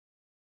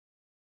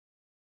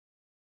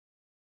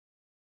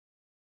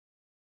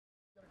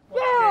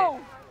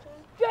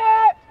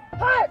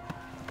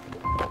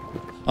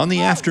On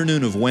the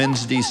afternoon of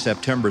Wednesday,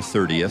 September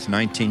 30th,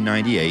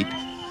 1998,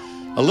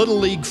 a Little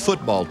League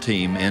football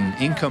team in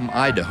Ingham,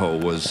 Idaho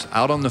was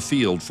out on the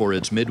field for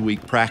its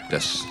midweek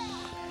practice,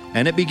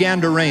 and it began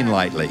to rain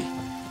lightly.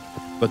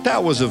 But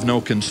that was of no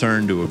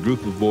concern to a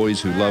group of boys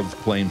who loved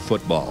playing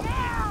football.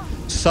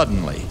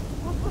 Suddenly,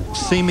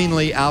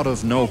 seemingly out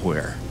of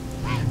nowhere,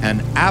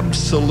 an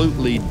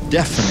absolutely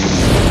deafening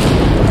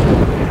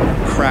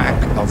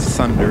crack of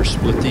thunder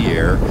split the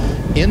air,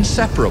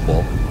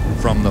 inseparable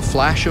from the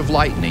flash of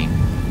lightning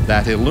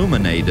that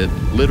illuminated,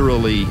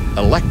 literally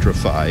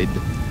electrified,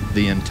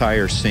 the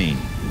entire scene.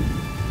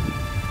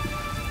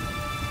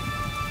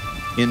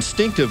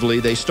 Instinctively,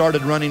 they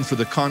started running for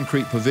the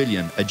concrete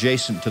pavilion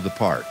adjacent to the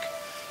park.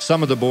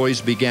 Some of the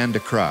boys began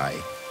to cry.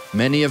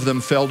 Many of them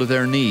fell to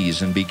their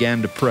knees and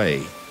began to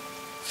pray.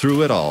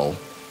 Through it all,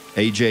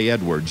 A.J.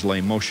 Edwards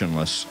lay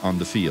motionless on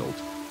the field.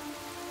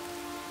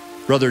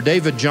 Brother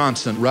David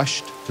Johnson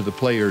rushed to the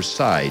player's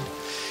side.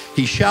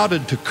 He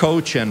shouted to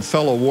coach and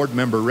fellow ward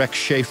member Rex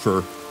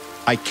Schaefer,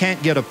 "I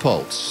can't get a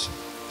pulse.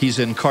 He's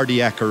in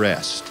cardiac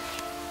arrest."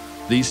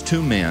 These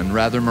two men,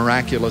 rather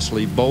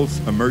miraculously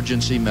both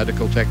emergency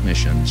medical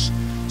technicians,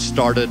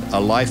 started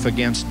a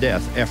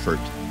life-against-death effort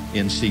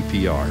in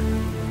CPR.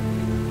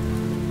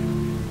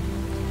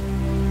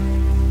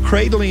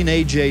 Cradling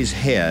AJ's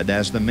head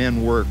as the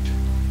men worked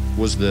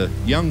was the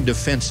young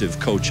defensive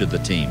coach of the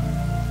team,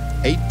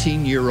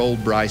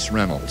 18-year-old Bryce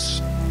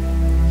Reynolds.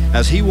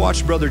 As he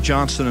watched Brother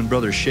Johnson and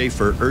Brother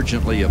Schaefer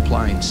urgently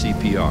applying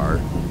CPR,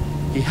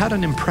 he had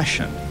an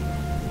impression.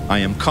 I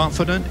am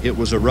confident it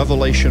was a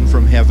revelation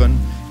from heaven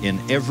in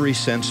every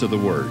sense of the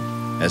word.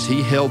 As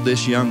he held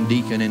this young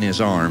deacon in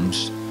his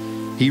arms,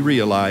 he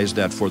realized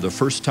that for the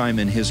first time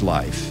in his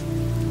life,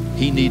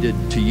 he needed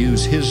to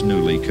use his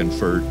newly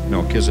conferred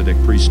Melchizedek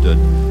Priesthood.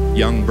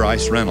 Young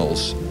Bryce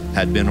Reynolds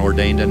had been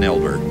ordained an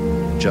elder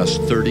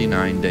just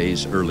 39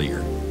 days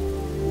earlier.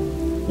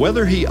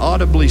 Whether he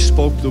audibly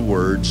spoke the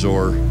words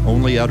or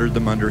only uttered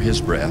them under his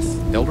breath,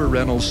 Elder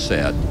Reynolds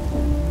said,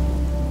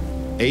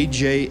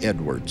 "A.J.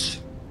 Edwards,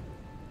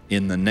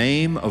 in the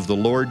name of the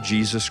Lord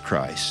Jesus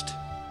Christ,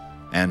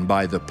 and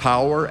by the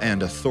power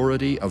and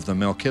authority of the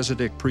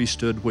Melchizedek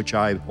priesthood which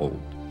I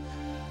hold,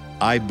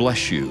 I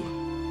bless you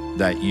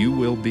that you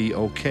will be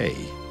okay.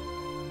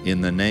 In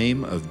the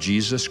name of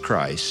Jesus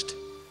Christ,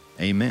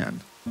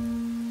 amen."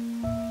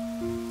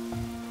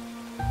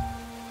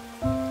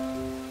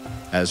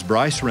 As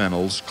Bryce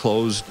Reynolds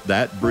closed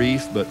that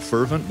brief but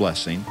fervent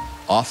blessing,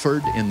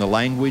 offered in the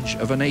language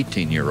of an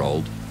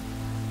 18-year-old,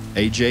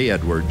 A.J.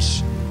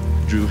 Edwards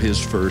drew his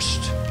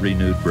first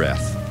renewed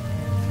breath.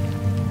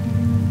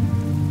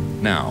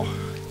 Now,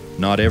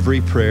 not every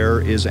prayer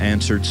is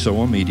answered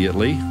so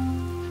immediately,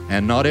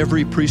 and not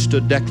every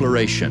priesthood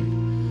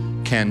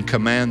declaration can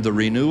command the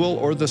renewal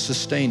or the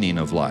sustaining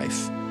of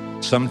life.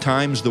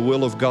 Sometimes the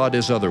will of God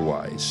is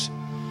otherwise.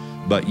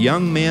 But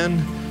young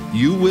men,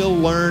 you will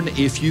learn,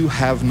 if you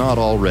have not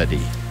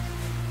already,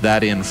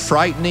 that in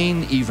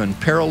frightening, even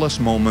perilous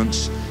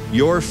moments,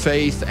 your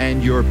faith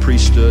and your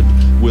priesthood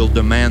will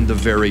demand the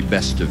very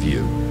best of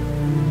you,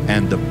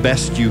 and the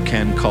best you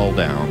can call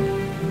down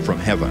from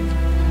heaven.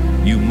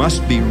 You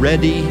must be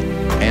ready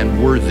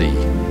and worthy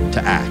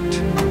to act.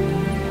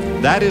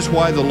 That is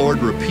why the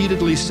Lord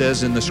repeatedly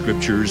says in the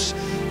Scriptures,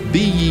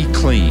 "Be ye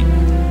clean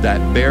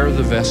that bear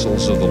the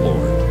vessels of the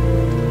Lord."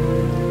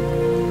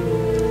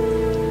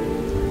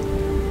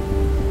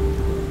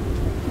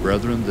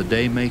 Brethren, the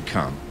day may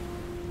come.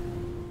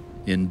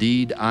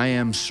 Indeed, I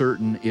am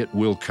certain it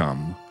will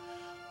come,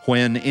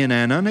 when in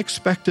an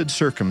unexpected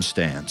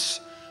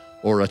circumstance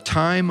or a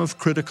time of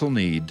critical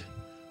need,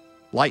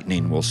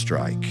 lightning will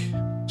strike,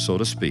 so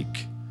to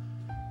speak,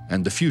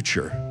 and the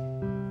future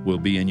will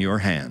be in your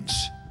hands.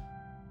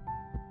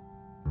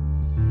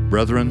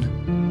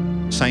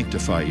 Brethren,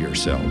 sanctify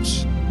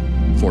yourselves,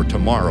 for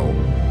tomorrow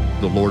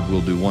the Lord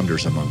will do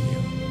wonders among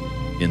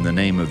you. In the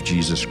name of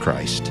Jesus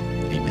Christ.